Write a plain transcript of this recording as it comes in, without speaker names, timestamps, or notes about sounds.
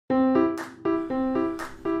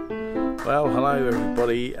Well, hello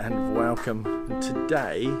everybody and welcome. And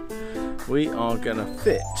today we are going to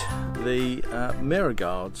fit the mirror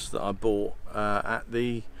guards that I bought at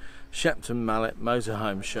the Shepton Mallet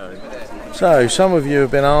motorhome show. So some of you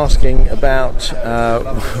have been asking about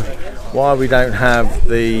why we don't have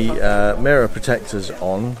the mirror protectors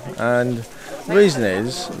on, and the reason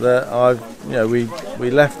is that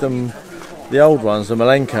we left them, the old ones, the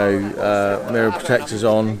Malenko mirror protectors,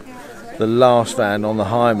 on the last van on the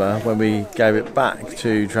Heimer when we gave it back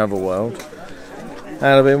to Travel World, and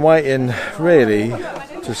I've been waiting really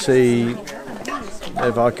to see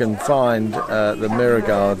if I can find the mirror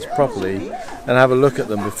guards properly and have a look at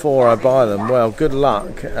them before I buy them. Well, good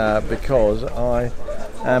luck, because I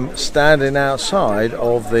am standing outside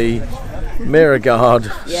of the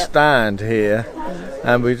MirrorGuard stand here,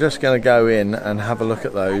 and we're just going to go in and have a look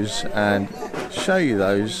at those and show you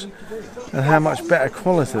those and how much better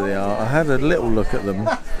quality they are. I had a little look at them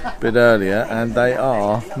a bit earlier and they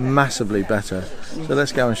are massively better. So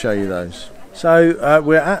let's go and show you those. So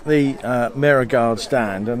we're at the MirrorGuard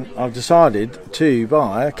stand, and I've decided to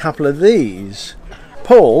buy a couple of these.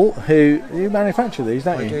 Paul, you manufacture these,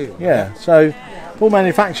 don't you? I do. Yeah, so Paul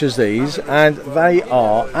manufactures these and they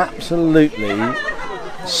are absolutely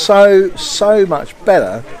so much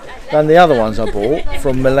better than the other ones I bought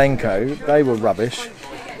from Malenko. They were rubbish.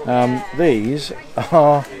 These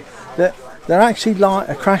are, they're actually like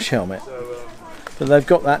a crash helmet, but they've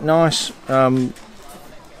got that nice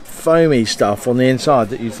foamy stuff on the inside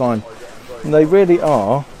that you find, and they really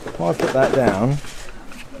are. If I put that down,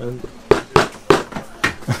 and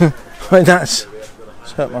I mean, that's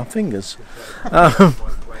hurt my fingers.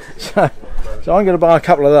 So I'm going to buy a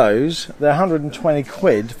couple of those. They're 120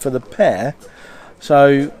 quid for the pair,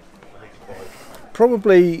 so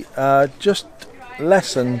probably just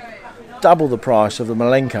less than double the price of the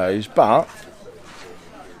Malenkos, but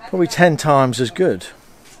probably 10 times as good.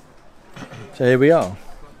 So here we are.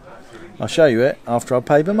 I'll show you it after I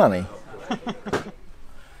pay the money.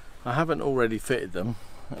 I haven't already fitted them.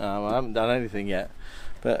 I haven't done anything yet,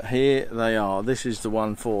 but here they are. This is the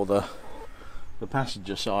one for the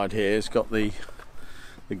passenger side here. It's got the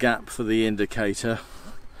gap for the indicator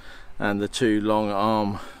and the two long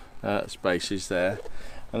arm spaces there,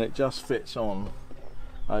 and it just fits on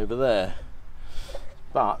over there,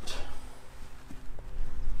 but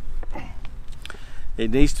it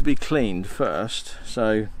needs to be cleaned first.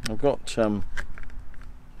 So I've got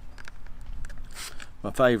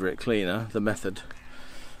my favourite cleaner, the Method,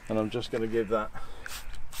 and I'm just going to give that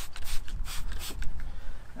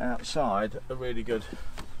outside a really good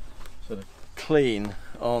sort of clean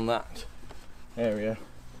on that area.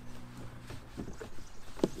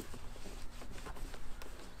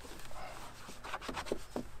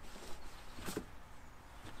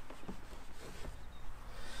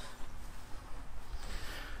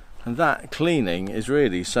 And that cleaning is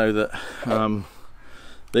really so that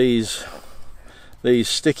these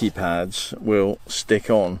sticky pads will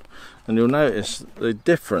stick on, and you'll notice the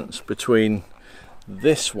difference between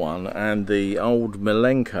this one and the old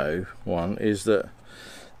Malenko one is that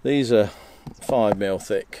these are 5mm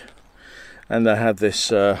thick, and they have this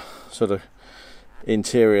sort of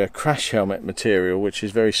interior crash helmet material which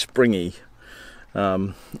is very springy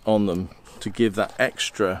on them to give that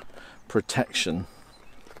extra protection.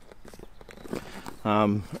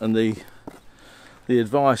 And the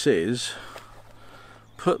advice is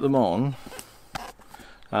put them on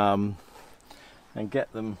and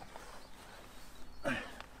get them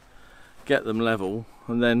level,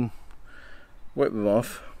 and then whip them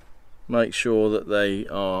off, make sure that they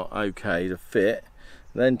are okay to fit,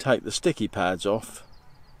 then take the sticky pads off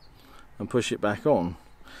and push it back on.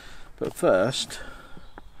 But first,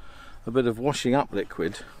 a bit of washing up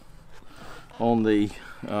liquid on the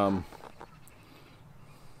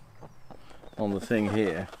thing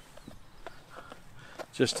here,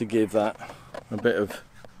 just to give that a bit of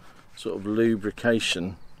sort of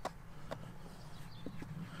lubrication,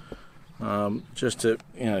 just to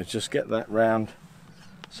just get that round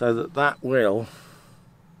so that that will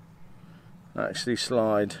actually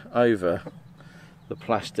slide over the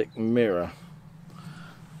plastic mirror,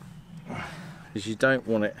 because you don't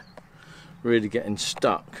want it really getting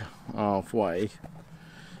stuck halfway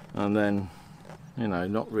and then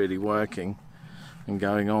not really working and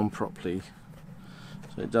going on properly.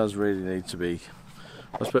 So it does really need to be,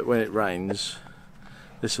 I suppose when it rains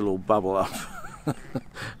this will all bubble up.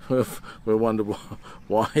 We'll wonder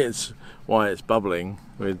why it's bubbling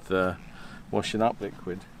with washing up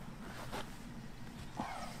liquid.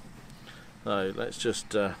 So let's just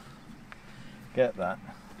get that,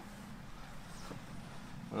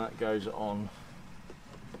 and that goes on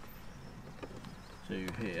to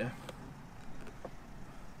here.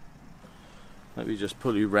 Let me just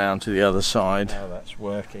pull you round to the other side, how that's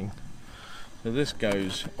working. So this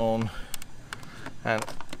goes on, and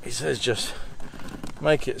he says just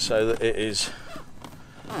make it so that it is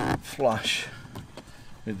flush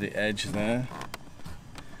with the edge there.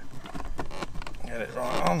 Get it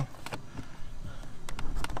right on.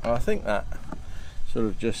 And I think that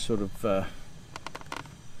sort of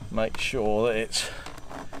make sure that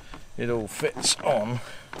it all fits on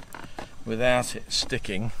without it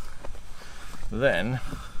sticking. Then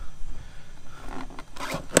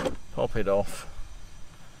pop it off,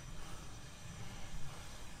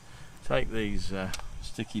 take these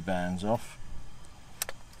sticky bands off,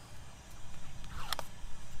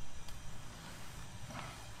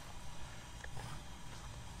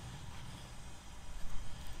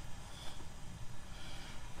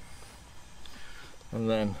 and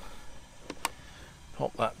then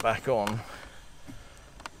pop that back on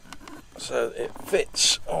so that it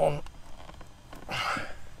fits on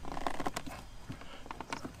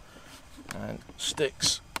and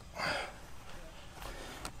sticks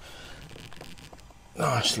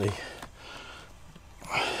nicely.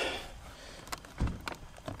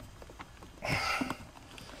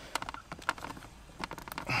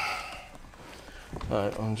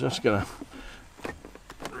 So I'm just going to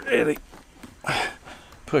really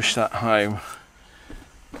push that home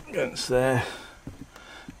against there.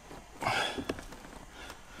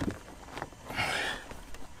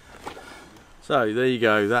 So there you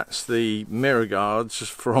go, that's the mirror guards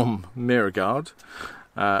from MirrorGuard,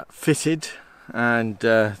 fitted, and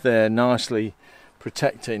they're nicely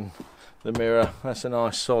protecting the mirror. That's a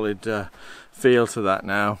nice solid feel to that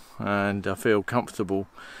now, and I feel comfortable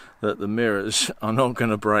that the mirrors are not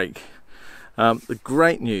going to break. The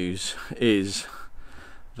great news is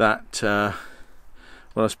that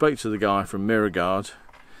when I spoke to the guy from MirrorGuard,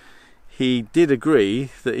 he did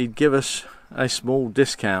agree that he'd give us a small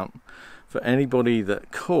discount for anybody that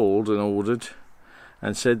called and ordered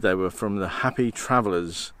and said they were from the Happy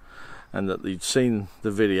Travellers and that they'd seen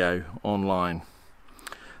the video online.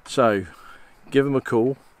 So give him a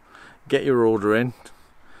call, get your order in,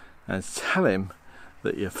 and tell him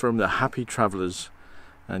that you're from the Happy Travellers,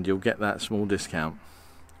 and you'll get that small discount.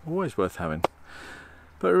 Always worth having.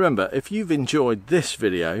 But remember, if you've enjoyed this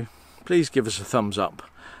video, please give us a thumbs up,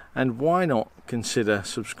 and why not consider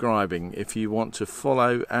subscribing if you want to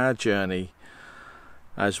follow our journey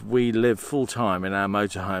as we live full-time in our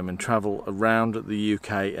motorhome and travel around the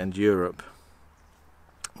UK and Europe.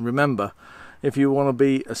 Remember, if you want to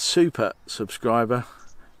be a super subscriber,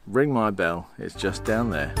 ring my bell, it's just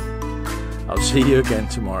down there. I'll see you again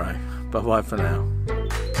tomorrow. Bye bye for now.